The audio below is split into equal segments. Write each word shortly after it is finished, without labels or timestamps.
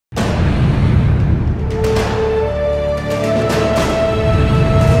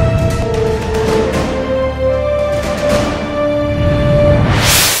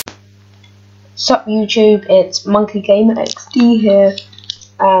What's up YouTube, it's Monkey Gamer XD here,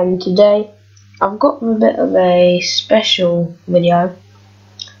 and today I've got a bit of a special video.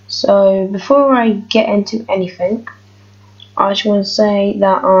 So before I get into anything, I just want to say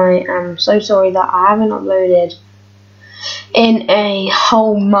that I am so sorry that I haven't uploaded in a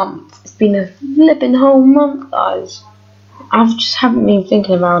whole month. It's been a flipping whole month, guys. I just haven't been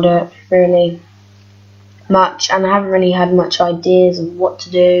thinking about it really much, and I haven't really had much ideas of what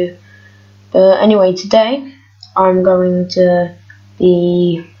to do. But anyway, today I'm going to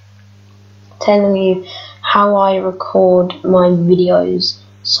be telling you how I record my videos.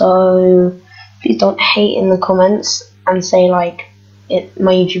 So please don't hate in the comments and say like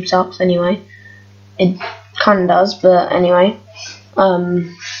my YouTube sucks. Anyway, it kind of does, but anyway,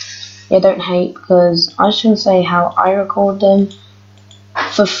 yeah, don't hate, because I just want to say how I record them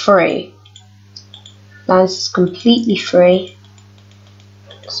for free. Now this is completely free.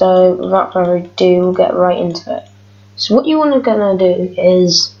 So without further ado, we'll get right into it. So what you want to gonna do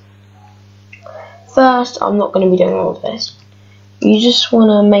is, first, I'm not going to be doing all of this. You just want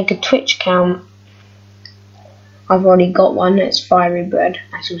to make a Twitch account. I've already got one. It's Fiery Bread,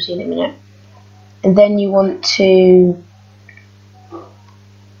 as you'll see in a minute. And then you want to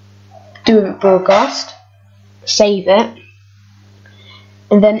do a broadcast, save it,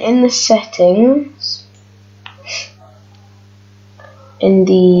 and then in the settings, you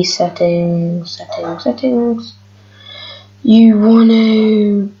want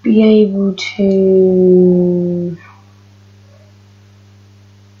to be able to,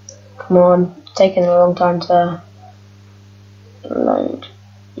 come on, it's taking a long time to load.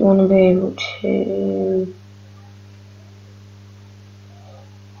 You want to be able to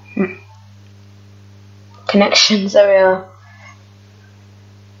connections, there we are.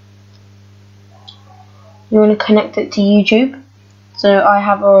 You want to connect it to YouTube. So I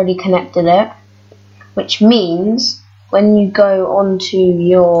have already connected it, which means when you go onto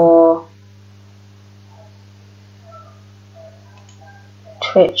your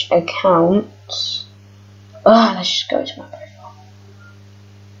Twitch account, let's just go to my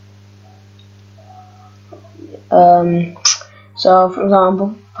profile. So for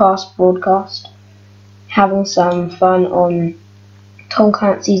example, past broadcast, having some fun on Tom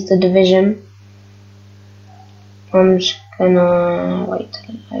Clancy's The Division. I'm just gonna wait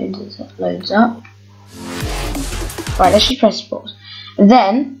till it loads up. Right, let's just press pause.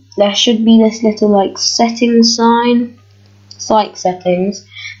 Then there should be this little like settings sign. It's like settings.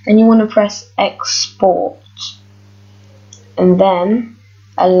 Then you want to press export, and then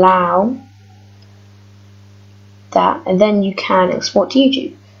allow that, and then you can export to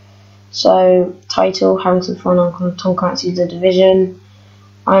YouTube. So title, having some fun on Tom Clancy's The Division.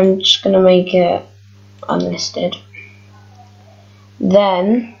 I'm just gonna make it unlisted.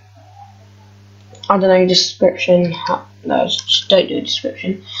 Then I don't know, description. No, just don't do a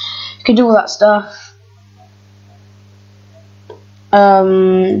description. You can do all that stuff.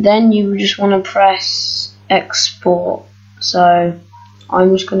 Then you just want to press export. So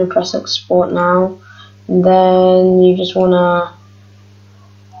I'm just going to press export now. And then you just want to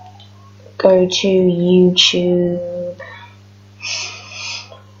go to YouTube.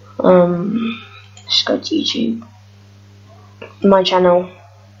 Just go to YouTube. My channel,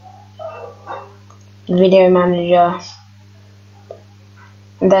 video manager,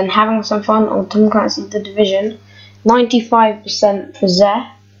 and then having some fun on Tom Clancy's The Division. 95%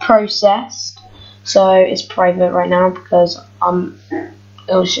 processed, so it's private right now because it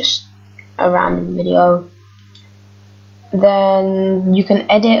was just a random video. Then you can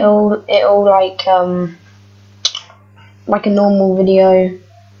edit it all like a normal video.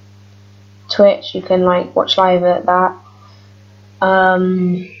 Twitch, you can like watch live at that.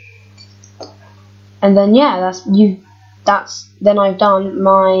 And then yeah, then I've done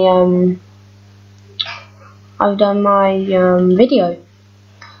my video.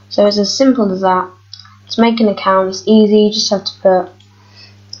 So it's as simple as that. Just make an account. It's easy. You just have to put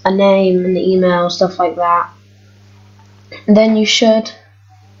a name and the email, stuff like that, and then you should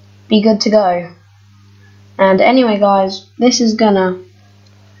be good to go. And anyway guys, this is gonna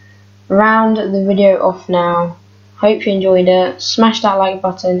round the video off now. Hope you enjoyed it. Smash that like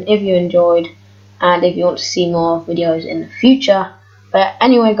button if you enjoyed, and if you want to see more videos in the future. But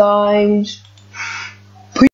anyway guys,